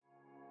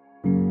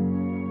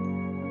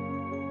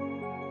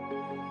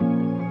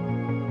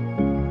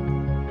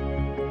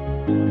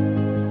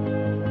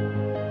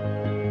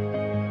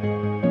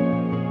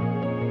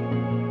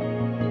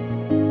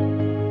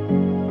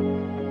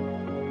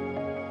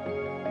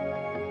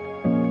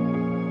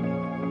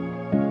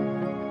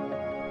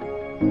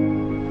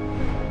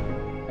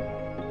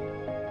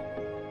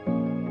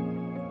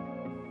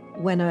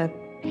when a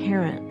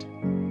parent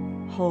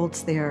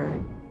holds their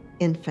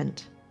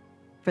infant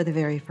for the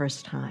very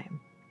first time,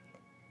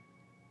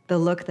 the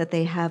look that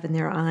they have in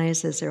their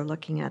eyes as they're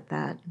looking at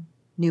that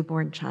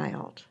newborn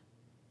child,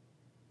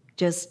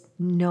 just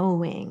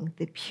knowing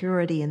the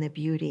purity and the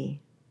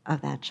beauty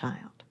of that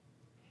child.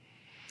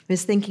 I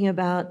was thinking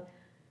about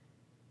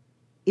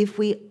if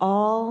we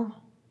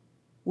all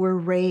were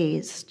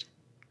raised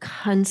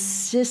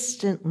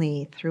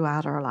consistently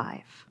throughout our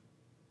life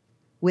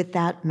with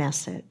that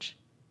message,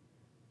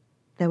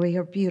 that we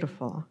are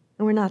beautiful.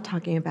 And we're not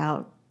talking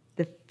about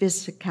the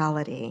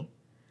physicality.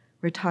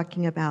 We're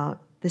talking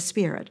about the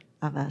spirit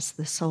of us,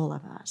 the soul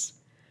of us.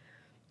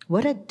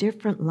 What a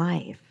different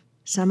life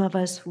some of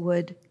us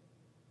would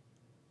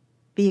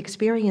be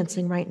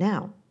experiencing right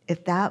now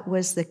if that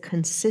was the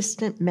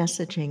consistent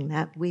messaging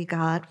that we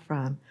got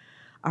from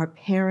our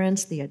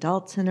parents, the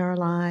adults in our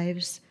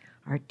lives,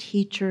 our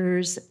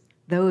teachers,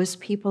 those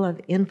people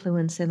of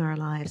influence in our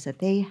lives, that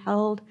they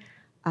held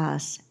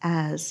us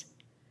as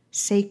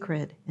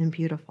sacred and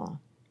beautiful.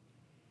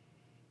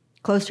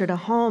 Closer to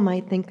home, I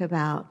think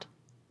about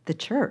the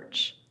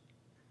church.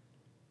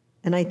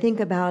 And I think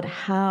about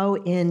how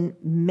in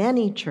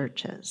many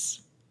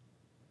churches,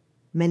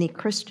 many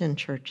Christian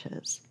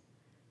churches,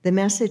 the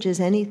message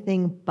is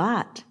anything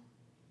but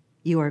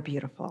you are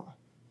beautiful.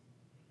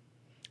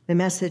 The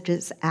message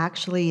is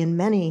actually in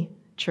many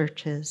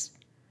churches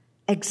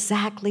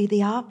exactly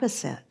the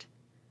opposite,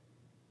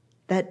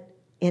 that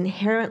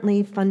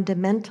inherently,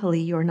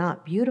 fundamentally, you're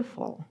not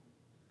beautiful.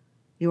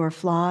 You are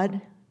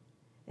flawed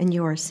and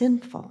you are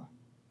sinful.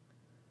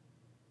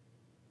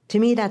 To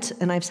me, that's,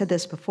 and I've said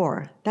this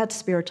before, that's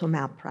spiritual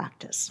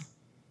malpractice.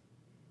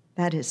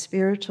 That is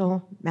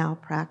spiritual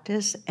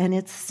malpractice, and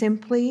it's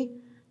simply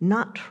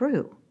not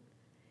true.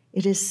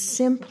 It is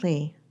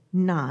simply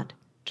not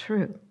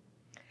true.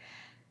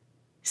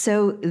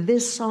 So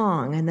this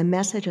song and the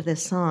message of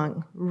this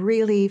song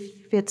really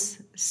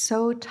fits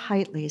so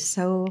tightly,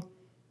 so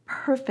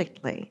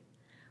perfectly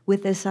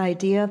with this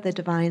idea of the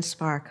divine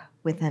spark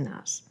within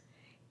us.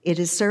 It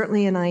is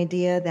certainly an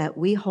idea that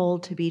we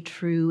hold to be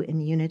true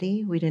in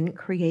unity. We didn't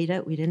create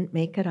it. We didn't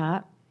make it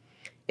up.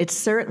 It's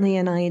certainly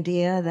an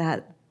idea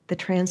that the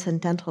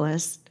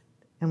Transcendentalists,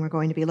 and we're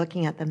going to be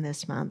looking at them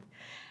this month,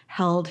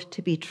 held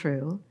to be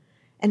true.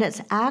 And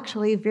it's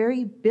actually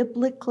very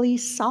biblically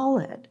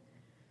solid.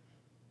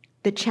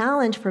 The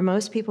challenge for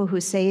most people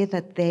who say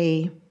that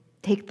they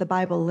take the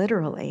Bible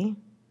literally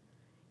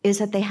is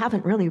that they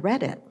haven't really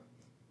read it.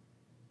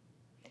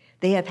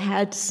 They have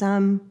had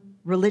some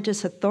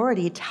religious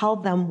authority tell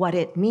them what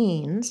it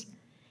means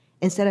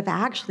instead of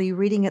actually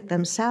reading it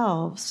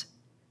themselves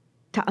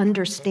to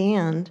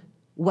understand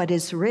what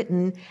is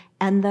written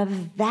and the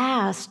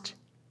vast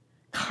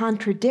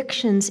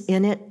contradictions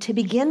in it to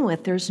begin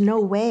with. There's no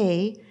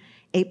way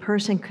a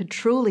person could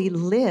truly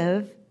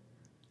live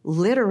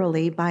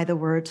literally by the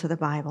words of the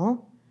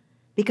Bible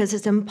because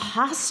it's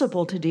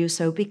impossible to do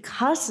so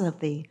because of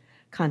the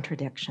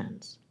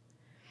contradictions.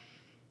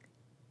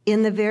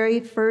 In the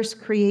very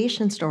first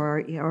creation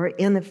story, or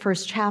in the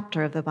first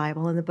chapter of the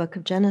Bible, in the book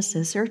of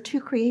Genesis, there are two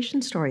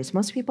creation stories.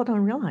 Most people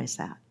don't realize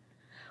that.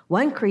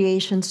 One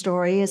creation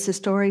story is the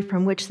story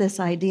from which this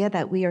idea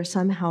that we are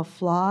somehow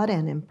flawed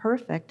and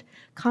imperfect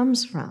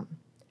comes from.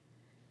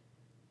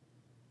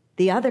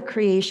 The other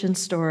creation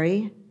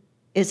story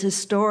is a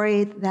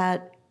story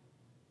that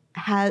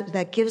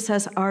gives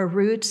us our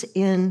roots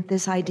in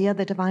this idea of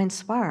the divine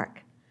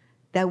spark,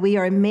 that we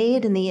are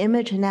made in the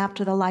image and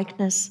after the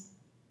likeness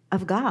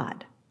of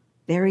God,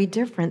 very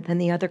different than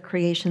the other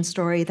creation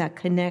story that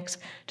connects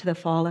to the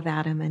fall of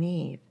Adam and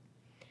Eve.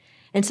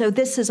 And so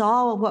this is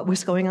all what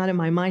was going on in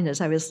my mind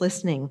as I was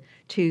listening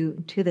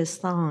to this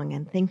song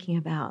and thinking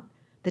about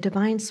the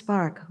divine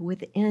spark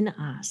within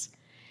us.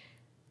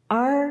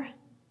 Our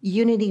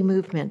unity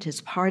movement is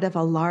part of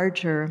a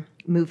larger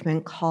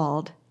movement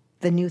called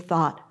the New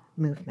Thought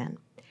movement.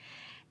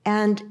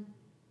 And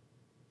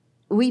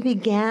we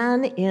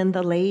began in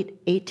the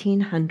late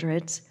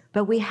 1800s,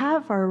 but we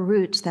have our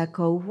roots that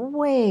go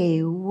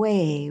way,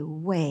 way,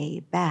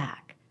 way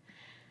back.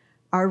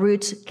 Our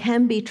roots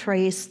can be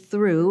traced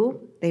through,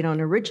 they don't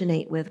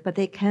originate with, but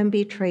they can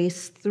be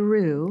traced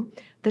through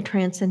the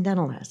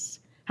Transcendentalists.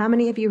 How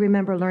many of you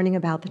remember learning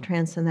about the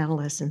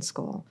Transcendentalists in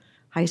school?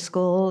 High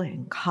school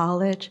and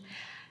college?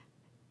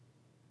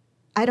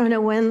 I don't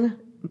know when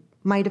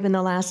might have been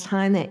the last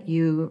time that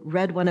you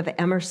read one of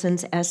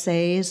Emerson's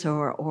essays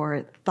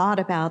or thought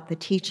about the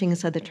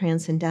teachings of the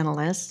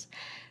Transcendentalists.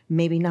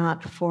 Maybe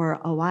not for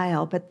a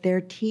while, but their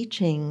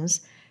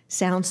teachings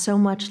sound so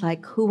much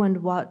like who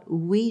and what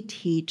we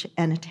teach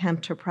and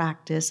attempt to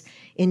practice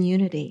in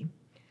unity.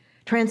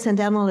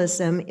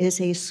 Transcendentalism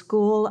is a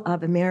school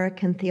of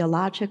American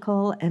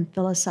theological and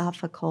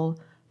philosophical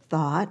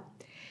thought.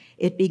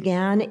 It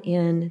began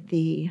in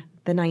the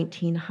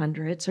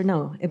 1900s, or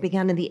no, it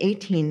began in the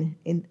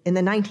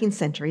 19th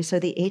century, so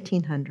the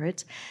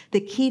 1800s.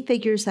 The key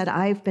figures that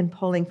I've been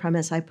pulling from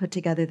as I put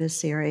together this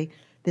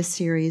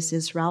series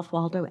is Ralph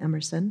Waldo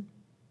Emerson,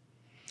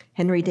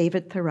 Henry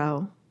David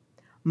Thoreau,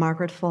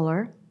 Margaret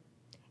Fuller,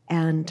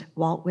 and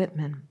Walt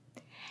Whitman.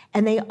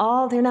 And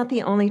they're not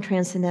the only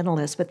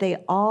transcendentalists, but they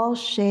all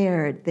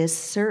shared this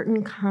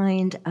certain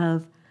kind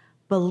of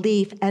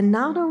belief, and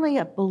not only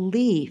a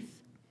belief,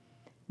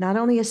 not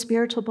only a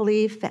spiritual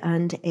belief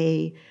and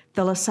a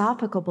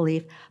philosophical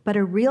belief, but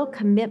a real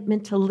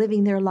commitment to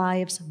living their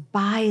lives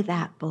by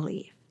that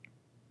belief.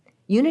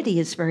 Unity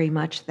is very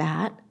much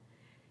that.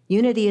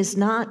 Unity is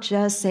not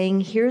just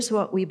saying, here's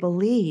what we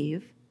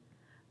believe,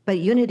 but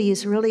unity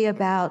is really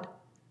about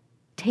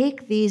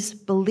take these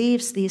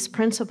beliefs, these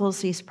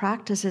principles, these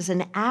practices,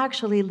 and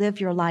actually live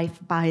your life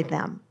by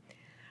them.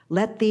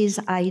 Let these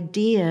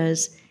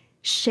ideas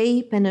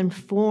shape and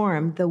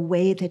inform the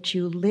way that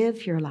you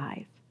live your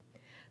life.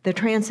 The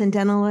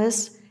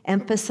Transcendentalists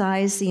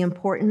emphasize the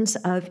importance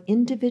of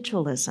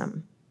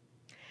individualism.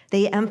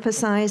 They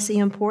emphasize the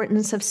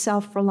importance of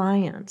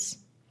self-reliance.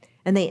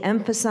 And they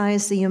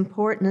emphasize the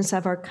importance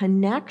of our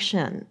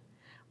connection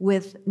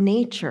with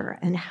nature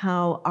and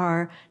how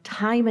our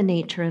time in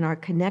nature and our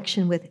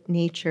connection with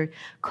nature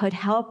could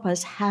help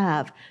us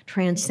have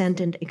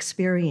transcendent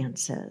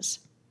experiences.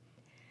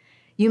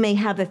 You may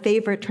have a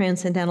favorite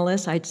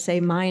transcendentalist. I'd say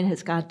mine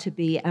has got to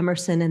be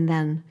Emerson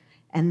and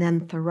then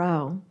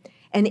Thoreau.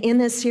 And in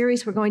this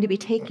series, we're going to be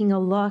taking a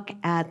look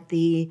at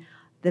the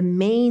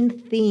main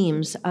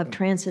themes of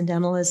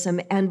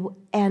transcendentalism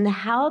and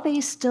how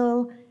they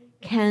still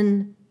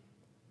can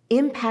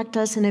impact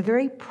us in a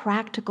very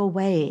practical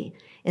way,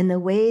 in the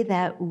way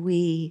that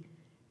we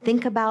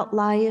think about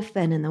life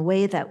and in the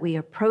way that we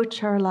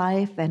approach our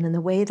life and in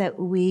the way that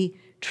we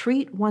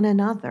treat one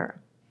another.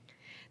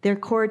 Their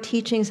core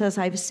teachings, as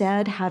I've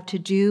said, have to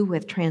do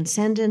with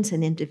transcendence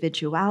and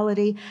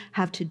individuality,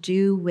 have to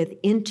do with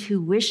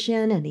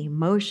intuition and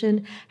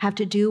emotion, have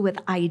to do with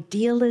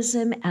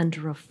idealism and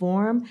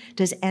reform.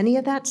 Does any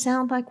of that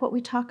sound like what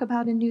we talk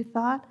about in New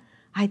Thought?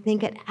 I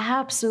think it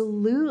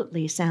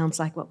absolutely sounds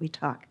like what we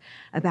talk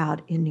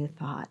about in New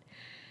Thought.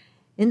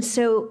 And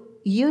so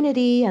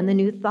unity and the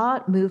New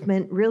Thought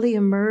movement really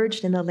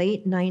emerged in the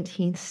late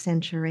 19th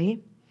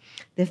century.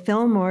 The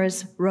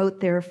Fillmores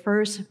wrote their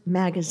first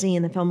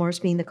magazine, the Fillmores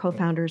being the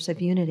co-founders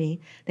of Unity.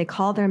 They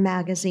called their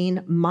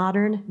magazine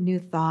Modern New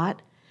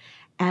Thought,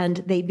 and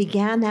they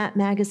began that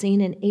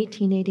magazine in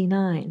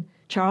 1889.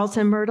 Charles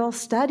and Myrtle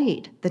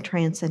studied the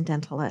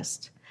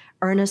Transcendentalists.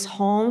 Ernest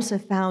Holmes, the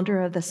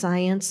founder of the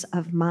Science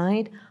of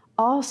Mind,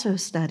 also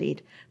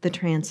studied the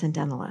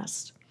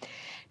Transcendentalists.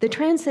 The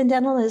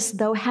Transcendentalists,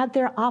 though, had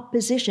their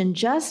opposition,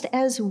 just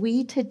as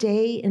we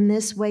today in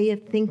this way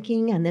of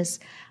thinking and this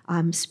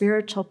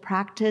spiritual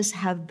practice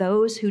have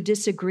those who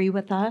disagree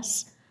with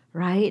us,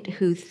 right,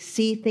 who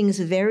see things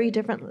very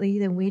differently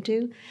than we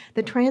do.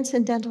 The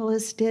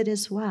Transcendentalists did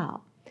as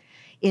well.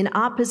 In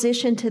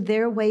opposition to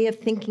their way of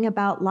thinking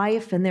about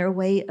life and their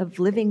way of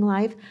living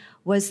life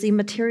was the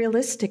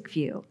materialistic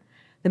view.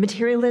 The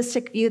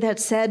materialistic view that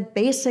said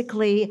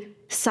basically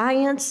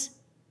science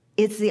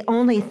is the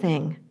only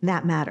thing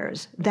that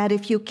matters. That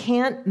if you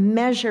can't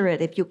measure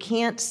it, if you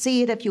can't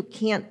see it, if you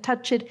can't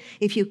touch it,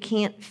 if you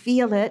can't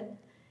feel it,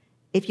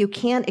 if you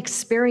can't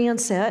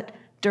experience it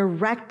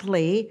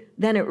directly,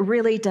 then it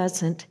really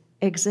doesn't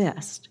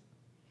exist.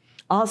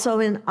 Also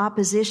in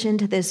opposition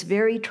to this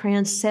very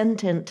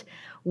transcendent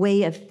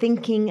way of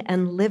thinking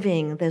and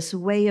living, this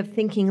way of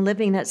thinking and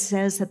living that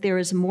says that there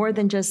is more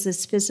than just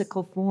this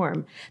physical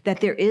form,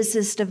 that there is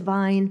this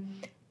divine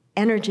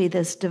energy,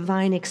 this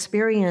divine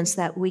experience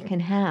that we can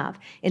have.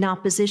 In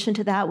opposition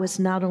to that was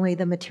not only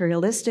the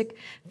materialistic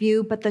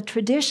view, but the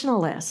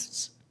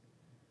traditionalists.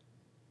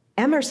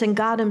 Emerson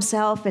got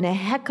himself in a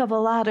heck of a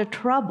lot of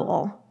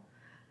trouble,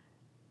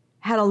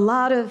 had a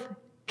lot of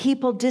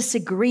people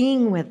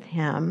disagreeing with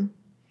him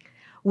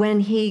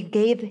when he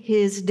gave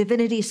his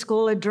divinity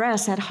school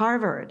address at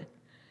Harvard.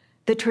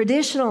 The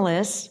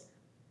traditionalists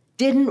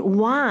didn't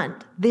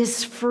want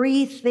this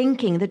free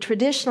thinking. The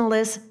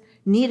traditionalists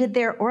needed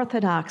their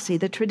orthodoxy.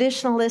 The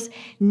traditionalists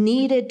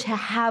needed to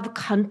have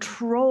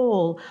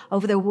control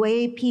over the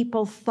way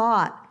people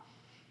thought.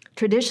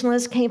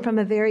 Traditionalists came from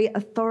a very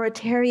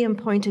authoritarian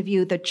point of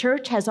view. The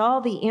church has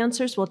all the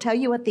answers. We'll tell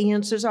you what the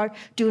answers are.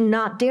 Do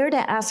not dare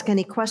to ask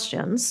any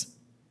questions.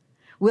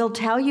 We'll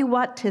tell you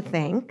what to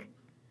think.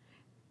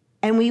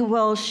 And we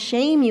will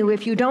shame you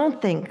if you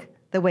don't think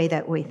the way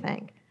that we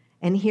think.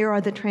 And here are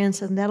the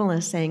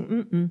Transcendentalists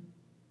saying,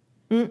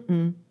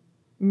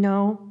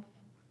 no,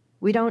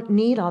 we don't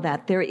need all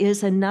that. There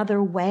is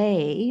another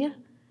way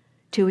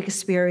to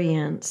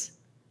experience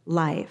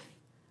life,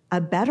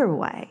 a better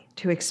way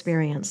to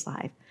experience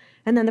life.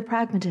 And then the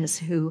pragmatists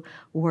who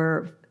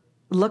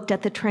looked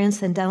at the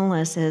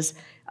Transcendentalists as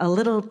a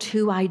little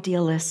too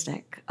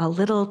idealistic, a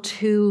little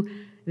too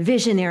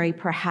visionary,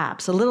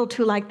 perhaps, a little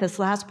too like this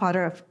last part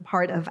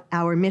of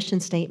our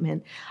mission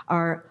statement,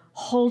 are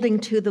holding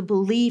to the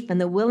belief and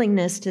the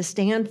willingness to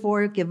stand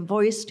for, give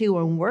voice to,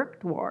 and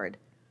work toward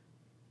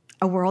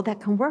a world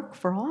that can work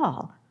for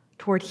all,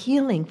 toward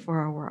healing for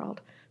our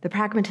world. The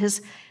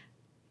pragmatists,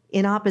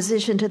 in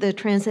opposition to the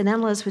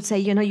Transcendentalists, would say,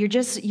 you're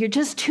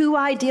just too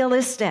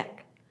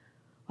idealistic.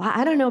 Well,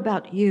 I don't know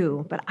about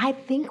you, but I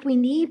think we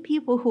need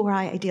people who are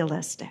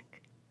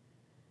idealistic.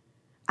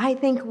 I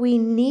think we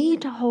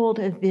need to hold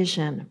a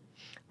vision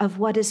of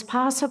what is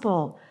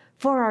possible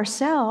for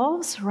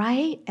ourselves,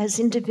 right, as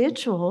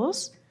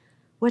individuals,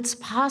 what's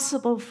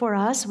possible for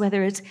us,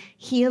 whether it's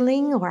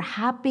healing or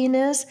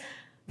happiness,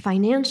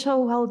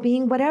 financial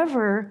well-being,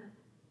 whatever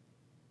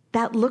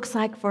that looks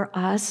like for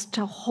us,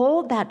 to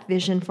hold that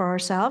vision for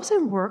ourselves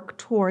and work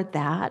toward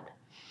that,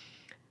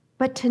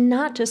 but to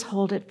not just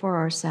hold it for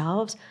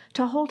ourselves,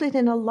 to hold it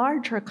in a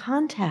larger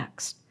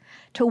context,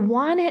 to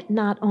want it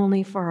not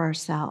only for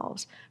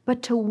ourselves,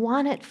 but to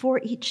want it for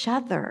each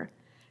other,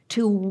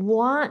 to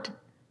want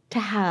to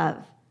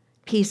have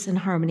peace and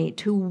harmony,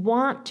 to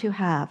want to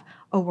have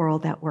a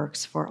world that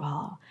works for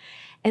all.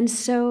 And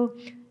so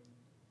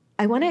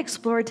I want to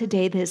explore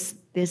today this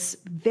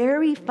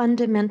very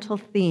fundamental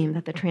theme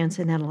that the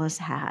Transcendentalists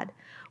had,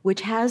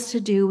 which has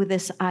to do with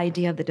this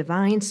idea of the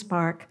divine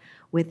spark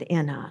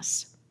within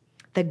us,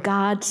 the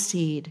God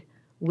seed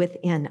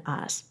within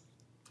us,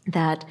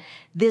 that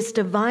this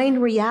divine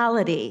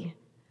reality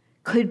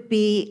could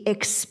be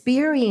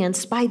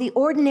experienced by the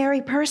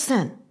ordinary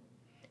person,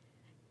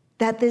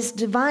 that this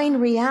divine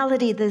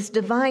reality, this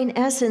divine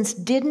essence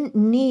didn't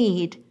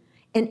need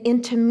an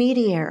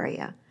intermediary.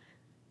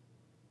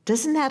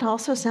 Doesn't that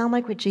also sound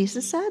like what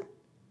Jesus said?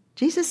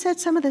 Jesus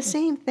said some of the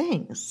same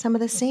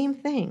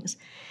things.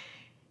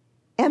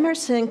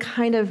 Emerson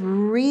kind of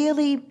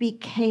really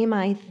became,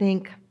 I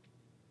think,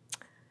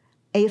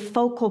 a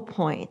focal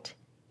point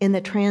in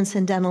the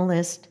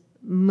Transcendentalist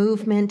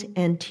movement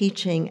and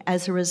teaching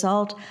as a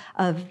result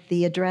of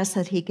the address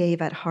that he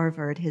gave at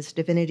Harvard, his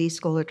Divinity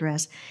School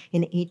address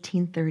in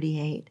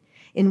 1838,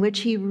 in which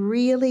he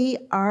really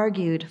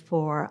argued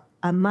for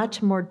a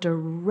much more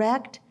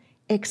direct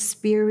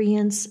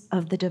experience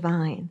of the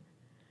divine.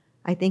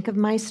 I think of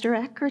Meister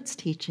Eckhart's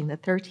teaching, the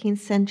 13th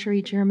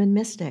century German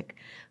mystic,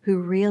 who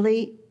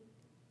really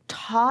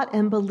taught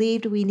and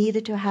believed we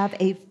needed to have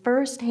a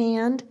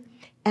firsthand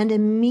and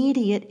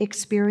immediate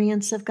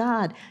experience of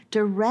God,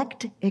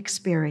 direct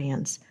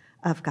experience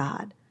of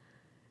God,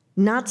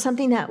 not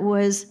something that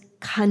was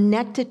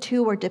connected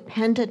to or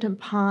dependent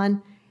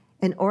upon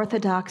an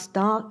orthodox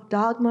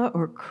dogma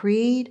or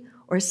creed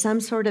or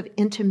some sort of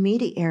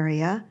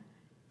intermediary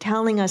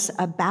telling us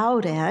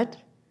about it,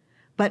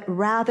 but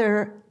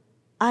rather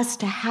us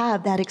to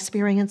have that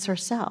experience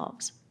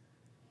ourselves.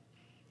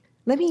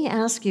 Let me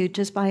ask you,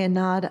 just by a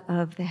nod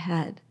of the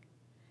head,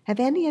 have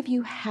any of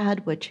you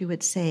had what you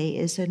would say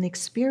is an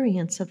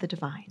experience of the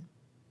divine?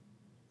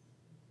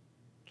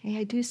 Okay,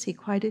 I do see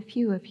quite a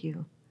few of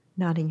you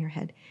nodding your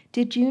head.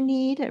 Did you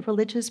need a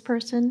religious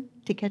person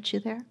to get you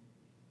there?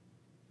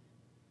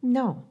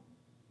 No,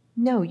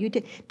 you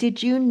did.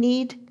 Did you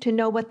need to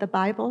know what the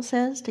Bible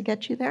says to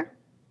get you there?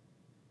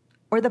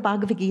 Or the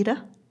Bhagavad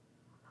Gita?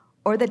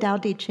 Or the Tao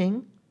Te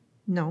Ching?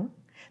 No.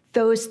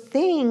 Those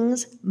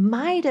things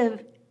might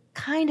have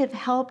kind of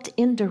helped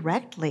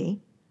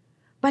indirectly,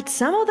 but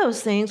some of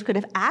those things could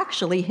have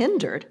actually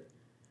hindered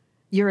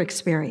your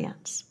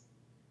experience.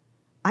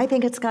 I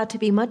think it's got to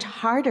be much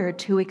harder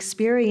to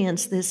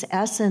experience this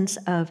essence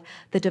of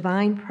the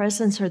divine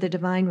presence or the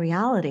divine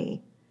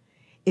reality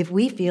if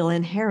we feel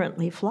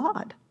inherently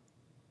flawed.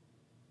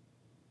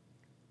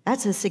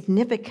 That's a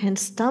significant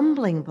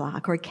stumbling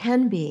block, or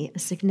can be a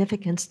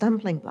significant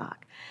stumbling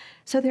block.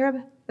 So there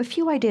are a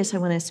few ideas I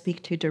want to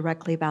speak to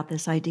directly about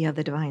this idea of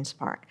the divine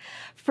spark.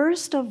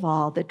 First of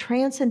all, the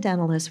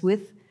Transcendentalists,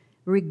 with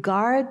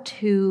regard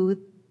to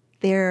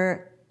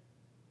their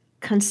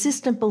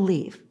consistent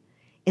belief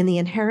in the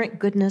inherent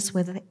goodness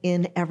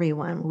within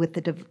everyone,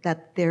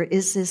 that there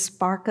is this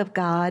spark of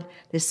God,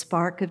 this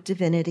spark of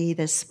divinity,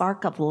 this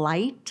spark of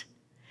light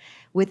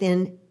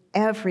within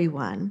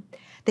everyone,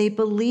 they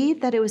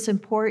believed that it was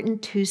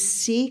important to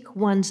seek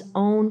one's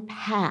own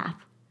path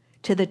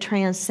to the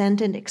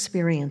transcendent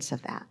experience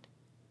of that.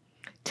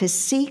 To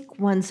seek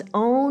one's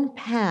own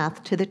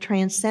path to the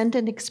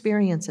transcendent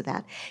experience of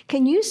that.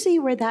 Can you see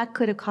where that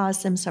could have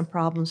caused them some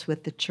problems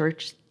with the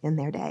church in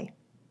their day?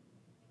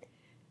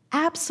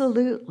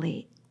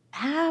 Absolutely.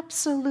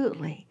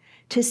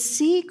 To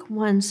seek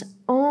one's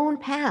own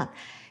path.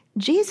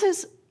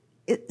 Jesus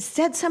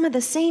said some of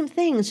the same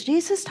things.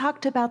 Jesus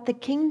talked about the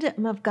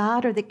kingdom of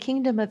God or the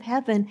kingdom of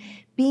heaven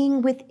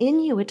being within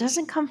you. It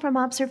doesn't come from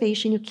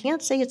observation. You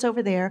can't say it's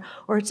over there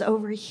or it's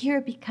over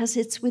here because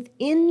it's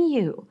within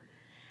you.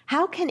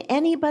 How can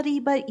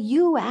anybody but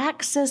you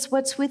access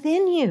what's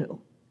within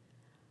you?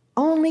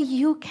 Only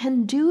you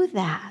can do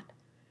that.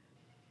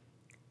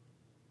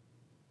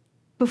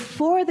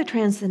 Before the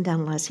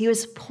Transcendentalists, he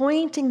was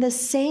pointing the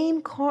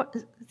same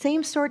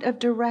sort of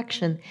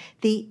direction,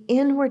 the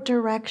inward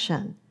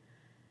direction,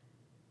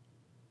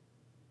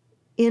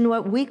 in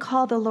what we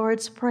call the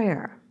Lord's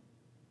Prayer.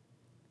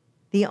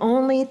 The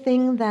only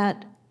thing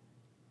that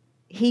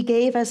he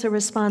gave as a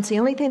response, the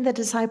only thing the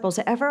disciples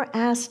ever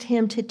asked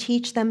him to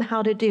teach them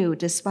how to do,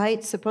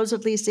 despite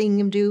supposedly seeing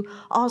him do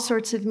all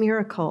sorts of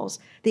miracles,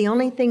 the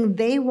only thing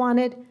they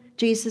wanted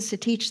Jesus to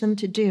teach them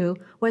to do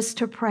was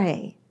to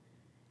pray.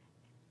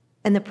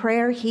 And the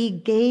prayer he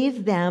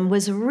gave them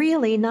was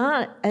really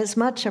not as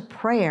much a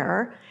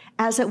prayer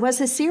as it was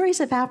a series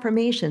of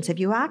affirmations. If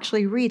you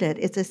actually read it,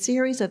 it's a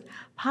series of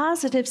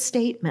positive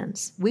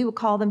statements. We would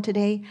call them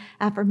today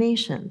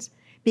affirmations,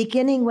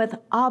 beginning with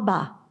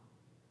Abba,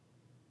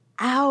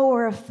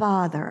 our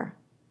Father,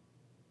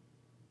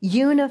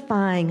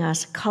 unifying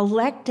us,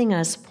 collecting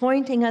us,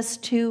 pointing us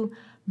to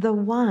the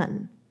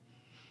One.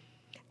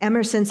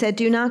 Emerson said,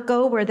 "Do not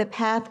go where the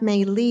path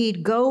may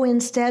lead. Go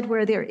instead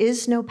where there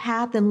is no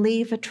path and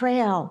leave a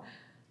trail.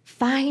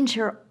 Find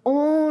your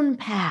own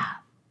path.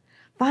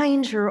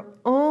 Find your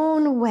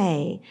own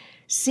way.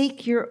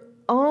 Seek your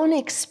own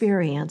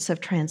experience of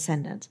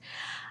transcendence."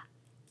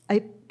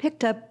 I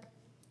picked up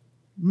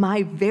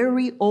my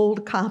very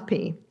old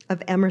copy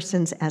of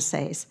Emerson's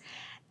essays,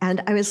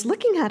 and I was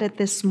looking at it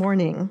this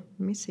morning.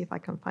 Let me see if I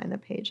can find the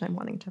page I'm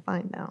wanting to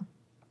find now.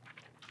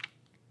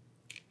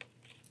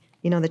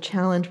 You know, the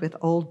challenge with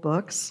old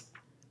books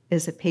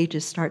is that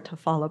pages start to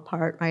fall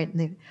apart, right? And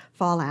they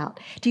fall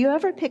out. Do you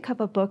ever pick up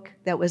a book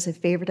that was a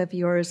favorite of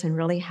yours and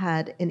really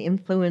had an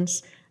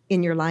influence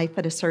in your life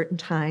at a certain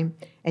time,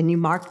 and you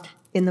marked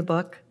in the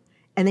book,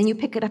 and then you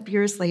pick it up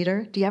years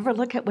later? Do you ever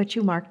look at what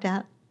you marked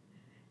at?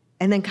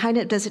 And then kind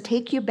of, does it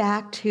take you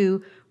back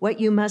to what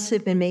you must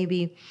have been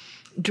maybe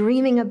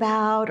dreaming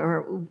about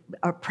or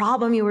a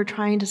problem you were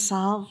trying to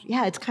solve?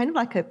 Yeah, it's kind of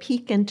like a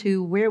peek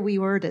into where we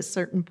were at a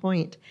certain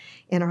point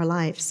in our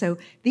life. So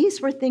these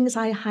were things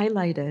I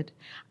highlighted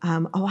a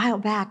while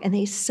back, and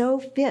they so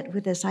fit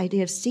with this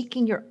idea of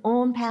seeking your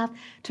own path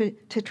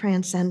to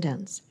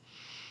transcendence.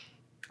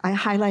 I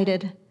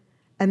highlighted,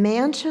 a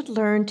man should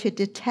learn to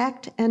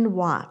detect and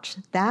watch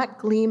that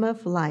gleam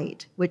of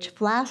light which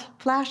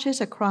flashes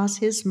across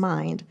his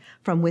mind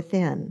from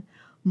within,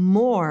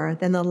 more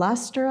than the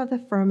luster of the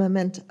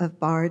firmament of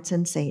bards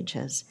and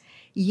sages.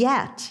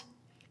 Yet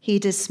he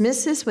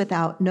dismisses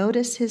without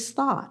notice his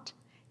thought,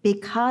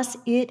 because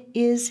it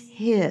is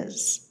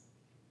his.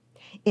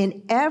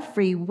 In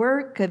every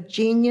work of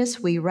genius,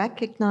 we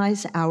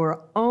recognize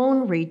our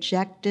own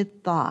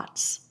rejected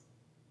thoughts.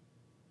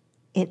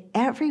 In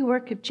every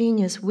work of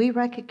genius, we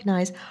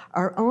recognize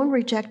our own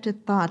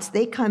rejected thoughts.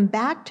 They come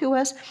back to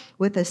us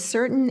with a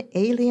certain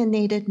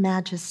alienated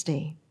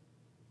majesty.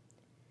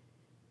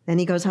 Then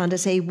he goes on to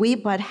say, we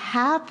but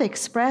half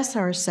express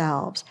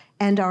ourselves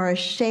and are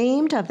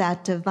ashamed of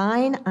that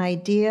divine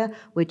idea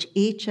which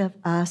each of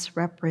us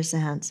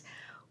represents.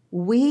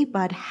 We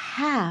but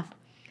half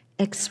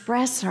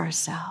express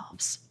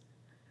ourselves.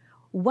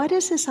 What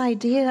is this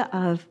idea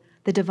of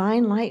the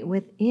divine light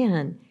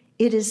within?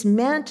 It is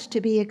meant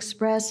to be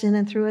expressed in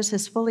and through us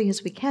as fully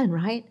as we can,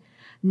 right?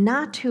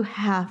 Not to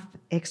half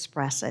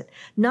express it,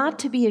 not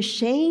to be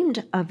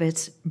ashamed of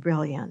its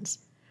brilliance,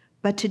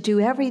 but to do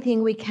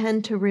everything we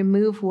can to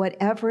remove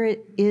whatever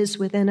it is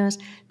within us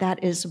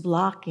that is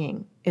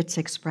blocking its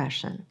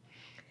expression.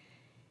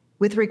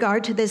 With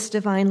regard to this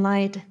divine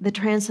light, the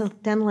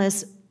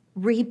Transcendentalists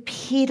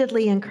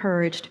repeatedly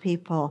encouraged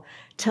people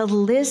to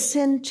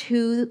listen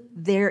to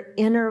their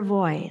inner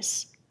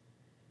voice.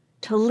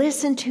 To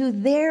listen to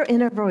their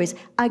inner voice.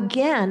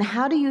 Again,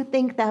 how do you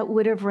think that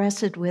would have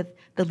rested with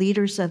the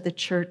leaders of the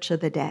church of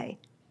the day?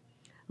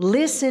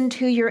 Listen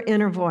to your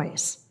inner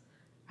voice.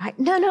 Right?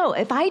 No,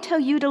 if I tell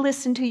you to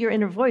listen to your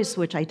inner voice,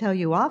 which I tell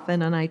you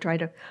often and I try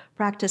to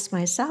practice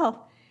myself,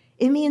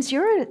 it means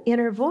your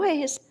inner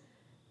voice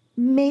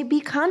may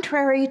be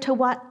contrary to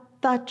what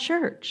the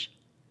church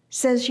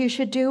says you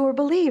should do or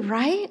believe,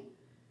 right?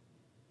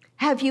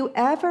 Have you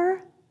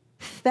ever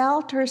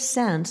felt or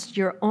sensed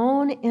your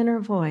own inner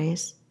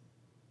voice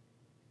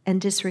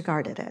and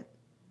disregarded it?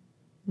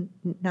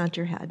 Nod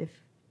your head if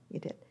you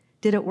did.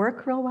 Did it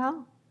work real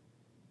well?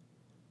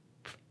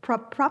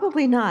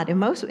 Probably not. In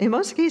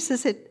most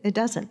cases, it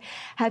doesn't.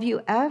 Have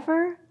you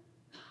ever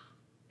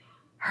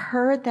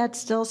heard that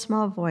still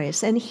small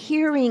voice? And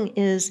hearing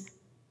is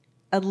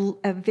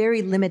a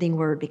very limiting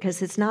word,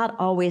 because it's not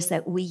always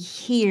that we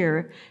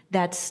hear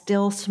that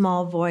still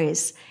small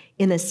voice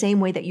in the same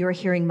way that you're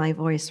hearing my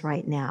voice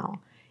right now.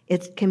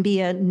 It can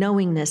be a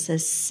knowingness, a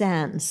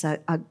sense,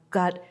 a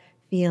gut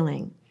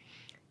feeling.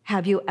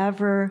 Have you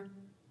ever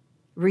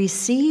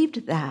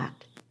received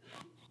that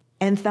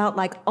and felt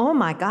like, oh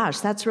my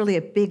gosh, that's really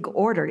a big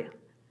order?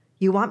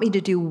 You want me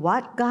to do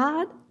what,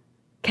 God?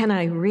 Can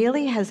I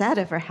really? Has that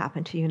ever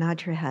happened to you?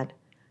 Nod your head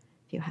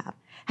if you have.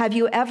 Have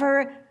you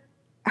ever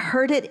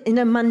heard it in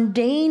a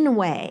mundane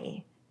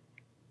way,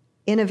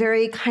 in a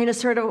very kind of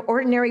sort of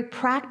ordinary,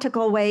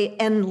 practical way,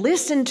 and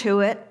listened to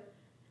it,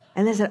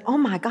 and then said, oh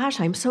my gosh,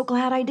 I'm so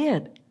glad I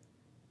did?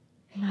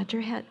 Nod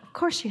your head. Of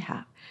course you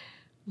have.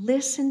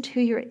 Listen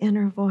to your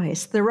inner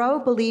voice. Thoreau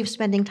believed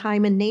spending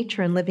time in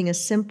nature and living a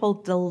simple,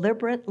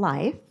 deliberate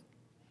life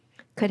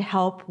could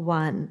help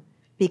one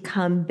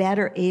become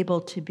better able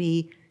to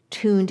be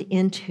tuned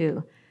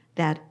into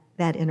that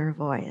inner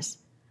voice.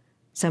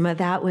 Some of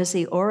that was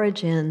the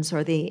origins,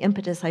 or the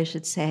impetus, I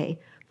should say,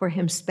 for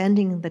him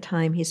spending the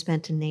time he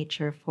spent in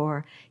nature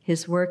for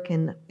his work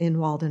in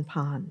Walden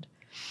Pond.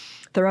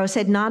 Thoreau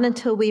said, not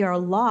until we are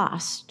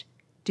lost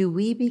do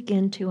we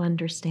begin to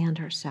understand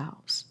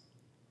ourselves.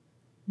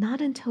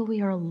 Not until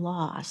we are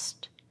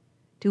lost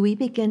do we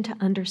begin to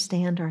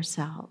understand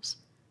ourselves.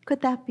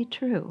 Could that be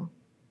true?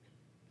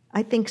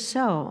 I think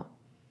so.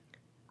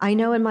 I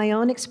know in my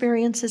own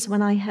experiences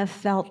when I have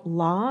felt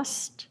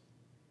lost,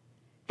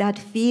 that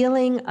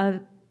feeling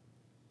of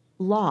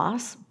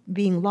loss,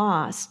 being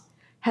lost,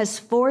 has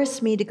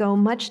forced me to go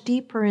much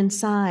deeper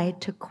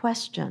inside to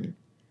question,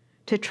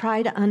 to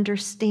try to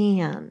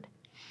understand,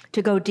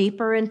 to go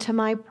deeper into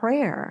my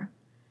prayer,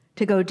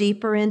 to go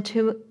deeper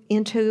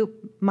into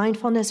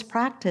mindfulness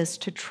practice,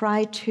 to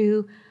try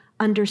to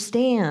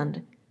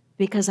understand,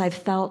 because I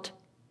felt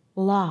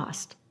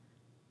lost.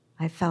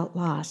 I felt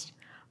lost.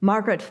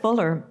 Margaret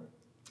Fuller,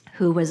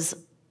 who was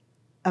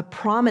a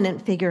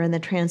prominent figure in the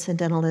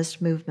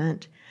Transcendentalist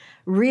movement,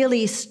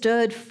 really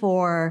stood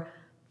for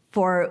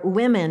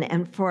women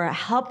and for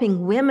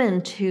helping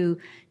women to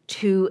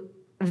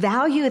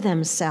value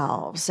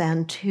themselves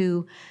and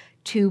to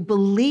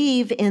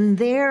believe in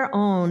their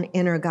own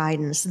inner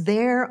guidance,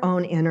 their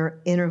own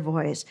inner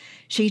voice.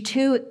 She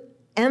too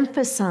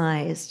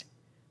emphasized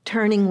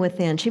turning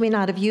within. She may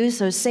not have used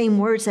those same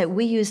words that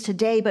we use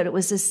today, but it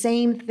was the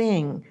same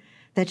thing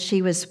that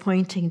she was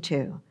pointing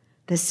to,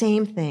 the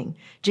same thing.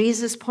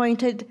 Jesus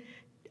pointed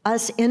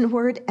us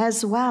inward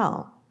as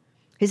well.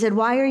 He said,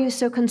 "Why are you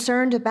so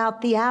concerned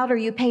about the outer?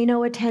 You pay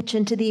no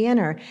attention to the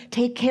inner.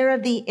 Take care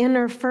of the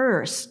inner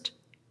first,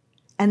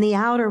 and the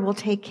outer will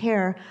take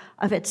care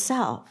of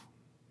itself."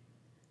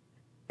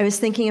 I was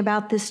thinking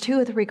about this too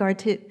with regard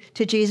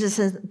to Jesus,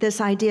 and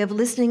this idea of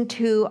listening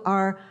to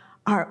our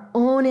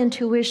own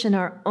intuition,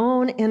 our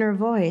own inner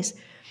voice.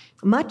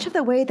 Much of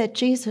the way that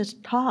Jesus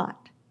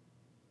taught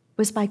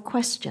was by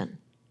question.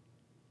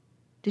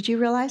 Did you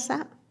realize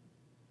that?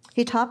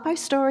 He taught by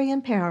story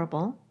and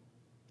parable,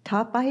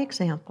 taught by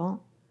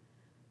example,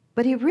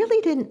 but he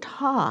really didn't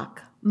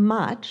talk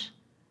much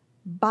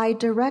by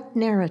direct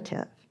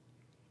narrative.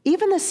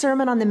 Even the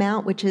Sermon on the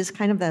Mount, which is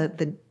kind of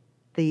the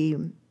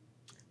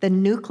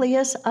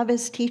nucleus of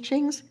his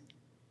teachings,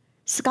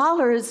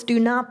 scholars do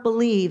not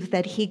believe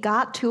that he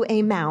got to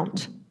a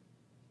mount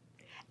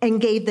and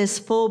gave this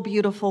full,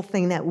 beautiful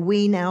thing that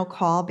we now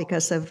call,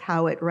 because of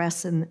how it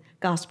rests in the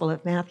Gospel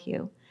of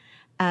Matthew,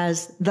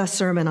 as the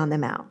Sermon on the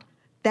Mount.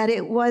 That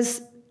it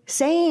was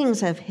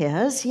sayings of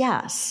his,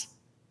 yes,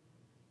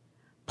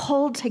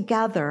 pulled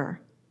together,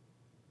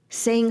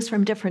 sayings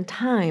from different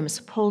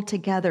times pulled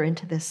together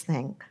into this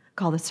thing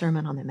called the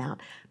Sermon on the Mount.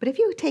 But if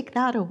you take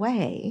that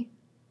away,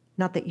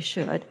 not that you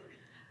should,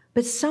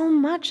 but so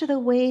much of the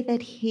way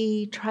that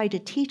he tried to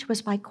teach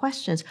was by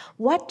questions.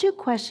 What do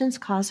questions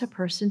cause a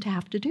person to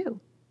have to do?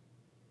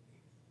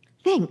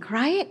 Think,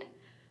 right?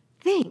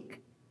 Think,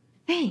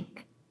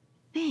 think,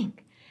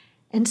 think.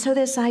 And so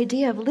this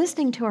idea of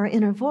listening to our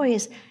inner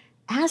voice,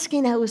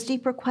 asking those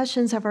deeper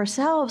questions of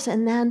ourselves,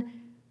 and then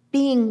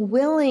being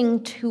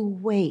willing to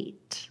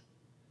wait,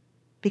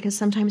 because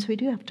sometimes we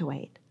do have to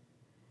wait,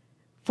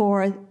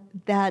 for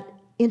that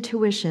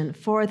intuition,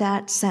 for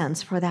that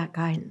sense, for that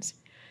guidance.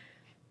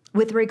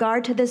 With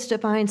regard to this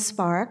divine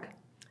spark,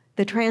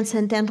 the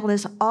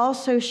Transcendentalists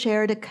also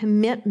shared a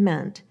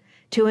commitment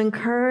to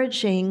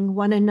encouraging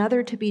one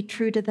another to be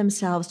true to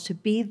themselves, to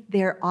be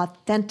their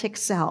authentic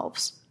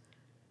selves.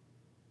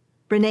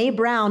 Brené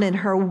Brown, in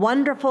her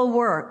wonderful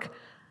work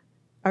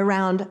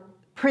around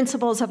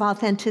principles of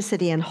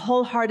authenticity and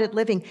wholehearted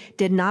living,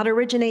 did not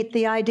originate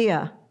the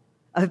idea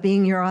of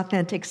being your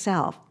authentic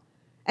self.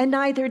 And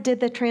neither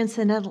did the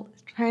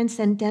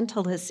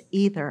Transcendentalists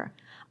either.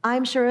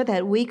 I'm sure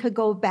that we could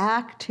go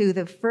back to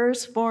the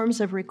first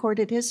forms of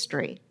recorded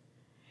history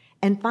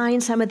and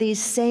find some of these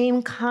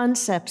same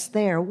concepts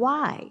there.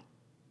 Why?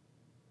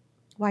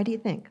 Why do you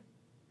think?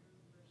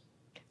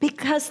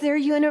 Because they're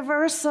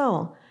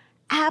universal.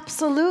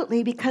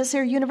 Absolutely, because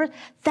they're universal.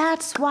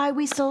 That's why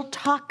we still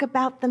talk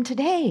about them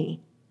today.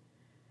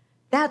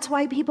 That's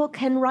why people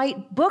can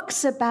write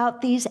books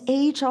about these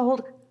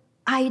age-old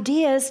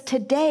ideas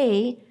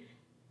today,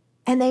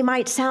 and they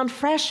might sound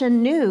fresh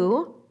and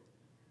new,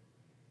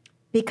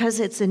 because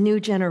it's a new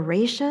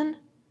generation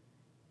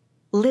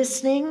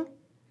listening,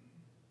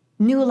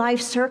 new life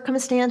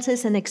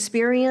circumstances and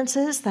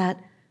experiences that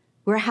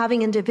we're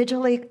having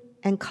individually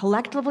and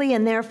collectively,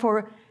 and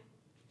therefore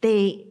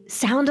they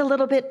sound a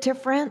little bit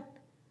different,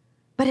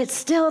 but it's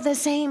still the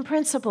same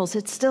principles.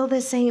 It's still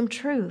the same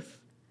truth.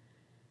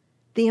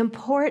 The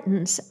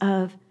importance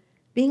of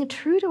being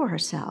true to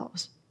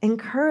ourselves,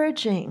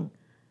 encouraging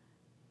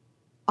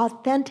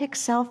authentic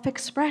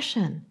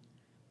self-expression.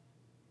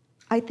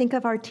 I think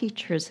of our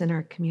teachers in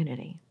our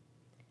community.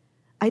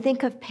 I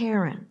think of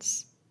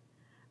parents.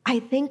 I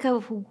think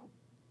of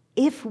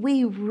if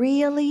we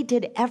really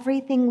did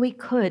everything we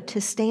could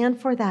to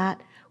stand for that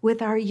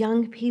with our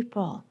young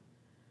people,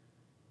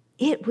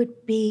 it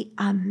would be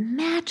a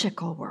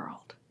magical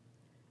world,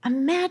 a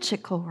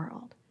magical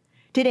world.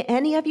 Did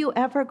any of you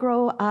ever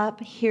grow up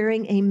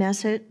hearing a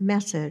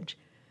message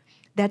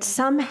that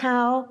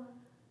somehow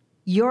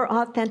your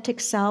authentic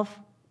self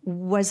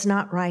was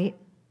not right?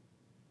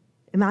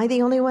 Am I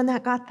the only one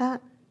that got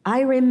that?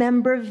 I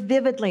remember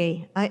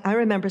vividly, I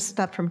remember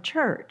stuff from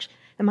church,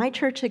 and my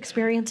church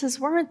experiences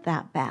weren't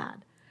that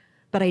bad.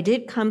 But I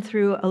did come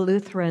through a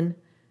Lutheran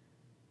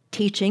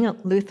teaching, a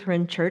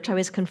Lutheran church. I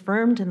was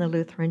confirmed in the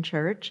Lutheran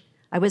church.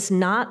 I was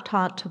not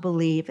taught to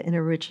believe in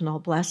original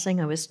blessing.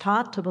 I was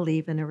taught to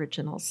believe in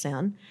original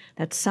sin,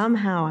 that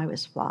somehow I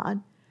was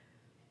flawed.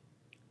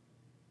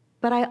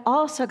 But I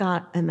also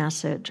got a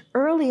message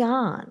early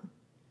on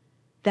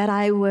that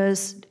I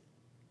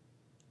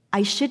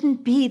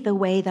shouldn't be the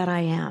way that I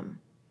am.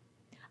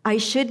 I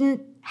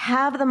shouldn't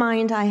have the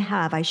mind I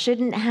have. I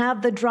shouldn't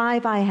have the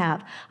drive I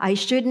have. I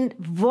shouldn't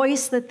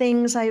voice the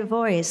things I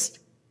voiced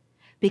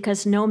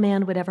because no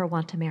man would ever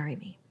want to marry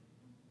me.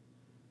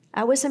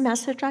 That was a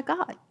message I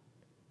got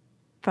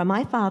from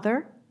my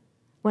father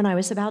when I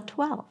was about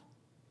 12.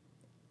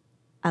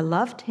 I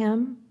loved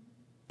him.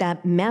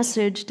 That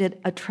message did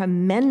a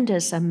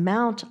tremendous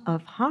amount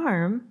of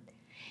harm.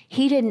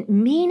 He didn't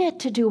mean it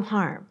to do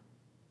harm.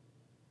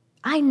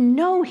 I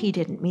know he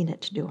didn't mean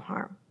it to do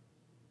harm.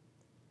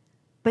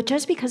 But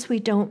just because we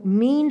don't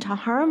mean to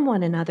harm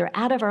one another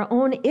out of our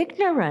own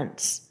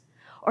ignorance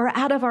or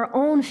out of our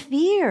own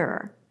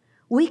fear,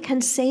 we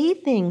can say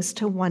things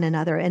to one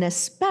another, and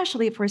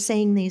especially if we're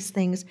saying these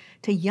things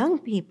to young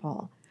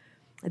people,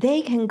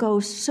 they can go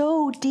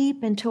so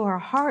deep into our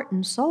heart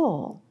and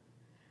soul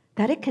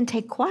that it can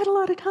take quite a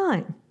lot of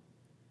time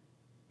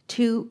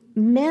to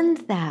mend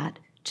that,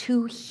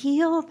 to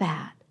heal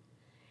that.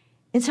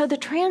 And so the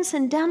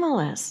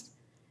Transcendentalists,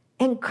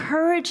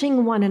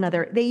 encouraging one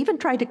another, they even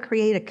tried to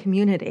create a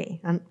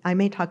community, and I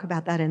may talk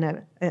about that in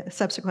a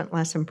subsequent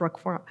lesson, Brook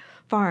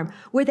Farm,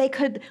 where they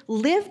could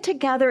live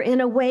together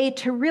in a way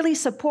to really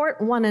support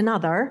one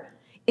another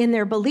in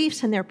their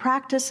beliefs and their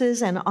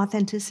practices, and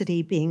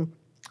authenticity being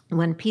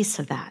one piece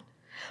of that.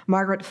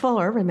 Margaret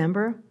Fuller,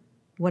 remember,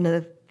 one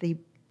of the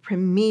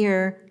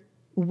premier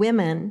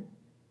women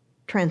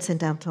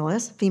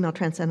transcendentalist, female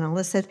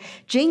transcendentalist, said,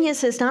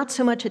 genius is not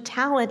so much a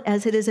talent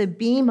as it is a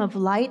beam of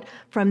light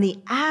from the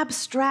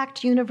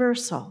abstract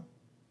universal.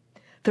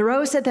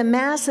 Thoreau said the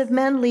mass of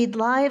men lead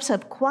lives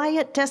of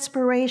quiet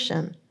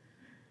desperation.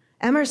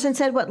 Emerson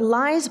said what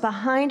lies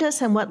behind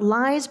us and what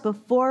lies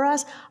before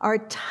us are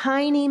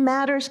tiny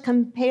matters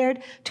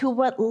compared to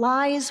what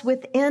lies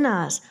within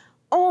us.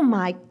 Oh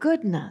my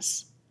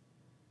goodness.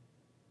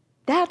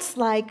 That's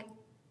like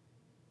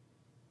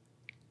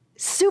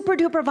super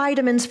duper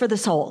vitamins for the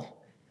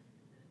soul.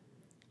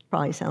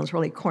 Probably sounds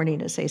really corny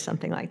to say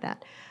something like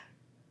that.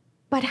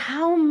 But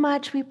how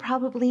much we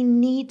probably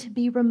need to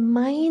be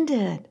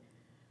reminded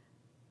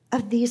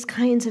of these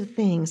kinds of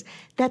things,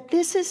 that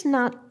this is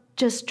not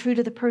just true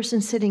to the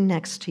person sitting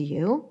next to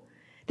you.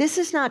 This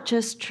is not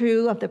just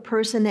true of the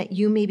person that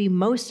you maybe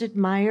most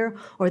admire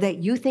or that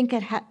you think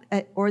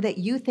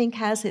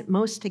has it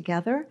most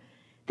together.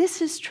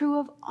 This is true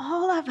of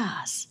all of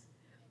us.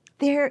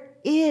 There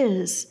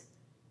is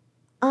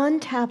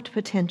untapped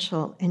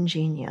potential and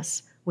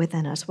genius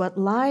within us. What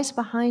lies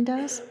behind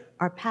us,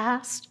 our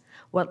past,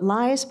 what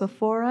lies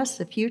before us,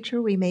 the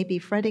future we may be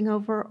fretting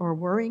over or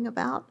worrying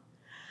about,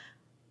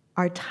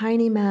 are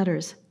tiny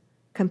matters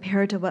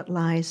compared to what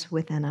lies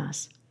within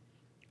us.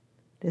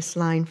 This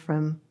line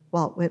from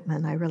Walt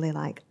Whitman I really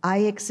like. I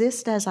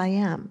exist as I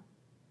am.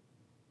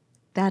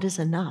 That is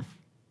enough.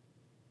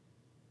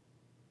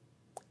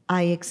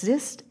 I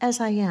exist as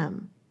I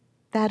am.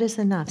 That is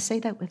enough. Say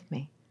that with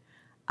me.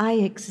 I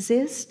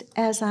exist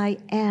as I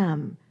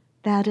am.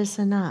 That is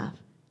enough.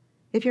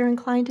 If you're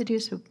inclined to do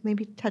so,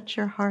 maybe touch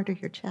your heart or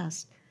your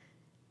chest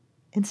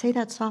and say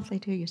that softly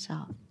to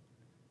yourself.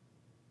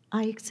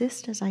 I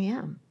exist as I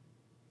am.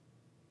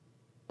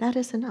 That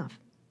is enough.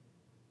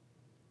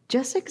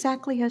 Just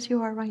exactly as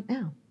you are right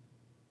now.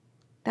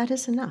 That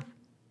is enough.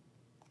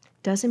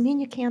 Doesn't mean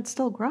you can't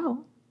still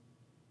grow.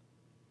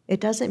 It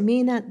doesn't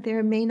mean that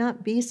there may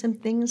not be some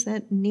things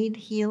that need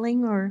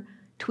healing or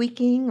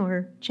tweaking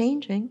or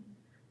changing.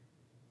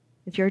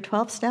 If you're a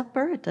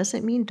 12-stepper, it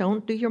doesn't mean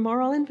don't do your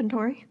moral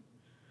inventory.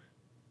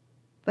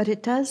 But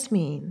it does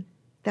mean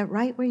that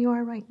right where you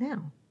are right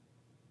now,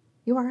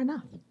 you are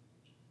enough.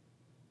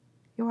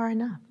 You are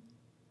enough.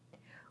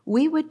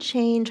 We would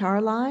change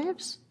our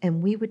lives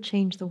and we would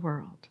change the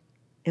world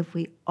if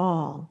we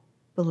all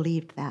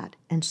believed that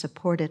and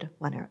supported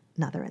one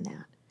another in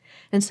that.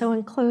 And so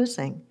in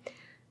closing,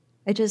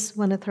 I just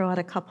want to throw out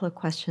a couple of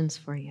questions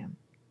for you.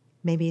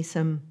 Maybe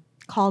some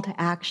call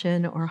to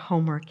action or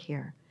homework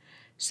here.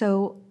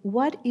 So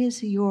what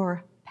is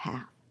your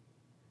path,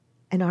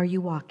 and are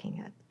you walking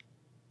it?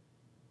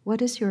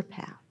 What is your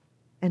path,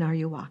 and are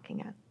you walking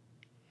it?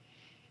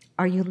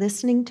 Are you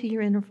listening to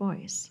your inner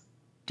voice?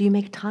 Do you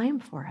make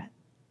time for it?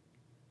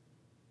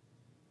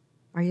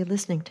 Are you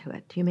listening to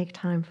it? Do you make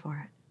time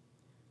for it?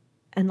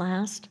 And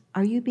last,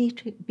 are you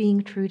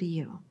being true to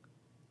you?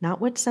 Not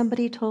what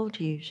somebody told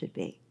you you should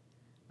be,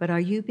 but are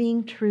you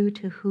being true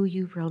to who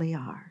you really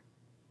are?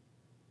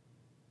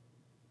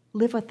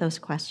 Live with those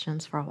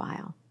questions for a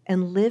while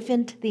and live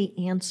into the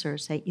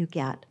answers that you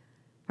get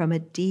from a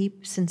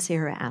deep,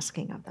 sincere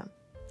asking of them.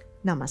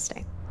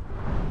 Namaste.